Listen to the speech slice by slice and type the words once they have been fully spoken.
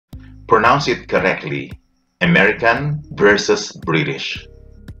Pronounce it correctly. American versus British.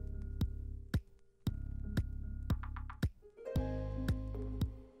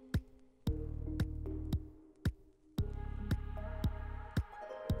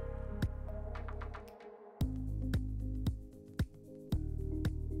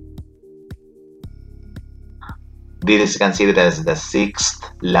 This is considered as the sixth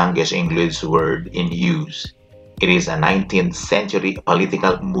longest English word in use. It is a 19th century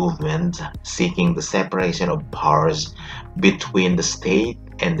political movement seeking the separation of powers between the state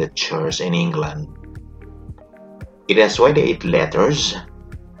and the church in England. It has 28 letters,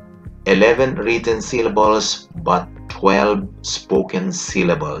 11 written syllables, but 12 spoken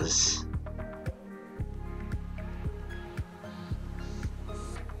syllables.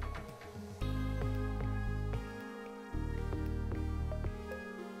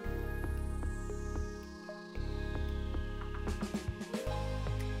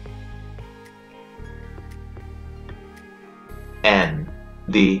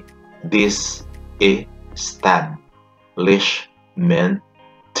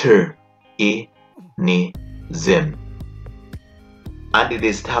 Antidisestablishmentarianism.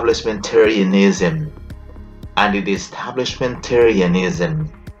 Antidisestablishmentarianism. Antidisestablishmentarianism.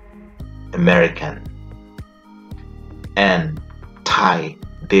 American.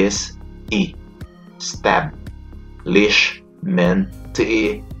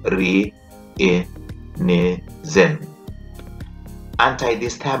 Antidisestablishmentarianism.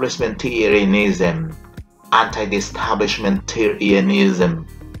 Antidisestablishmentarianism. Antidisestablishmentarianism.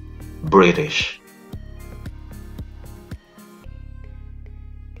 British.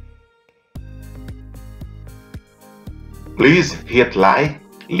 Please hit like,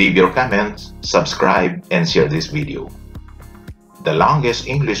 leave your comments, subscribe, and share this video. The longest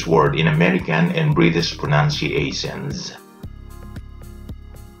English word in American and British pronunciations.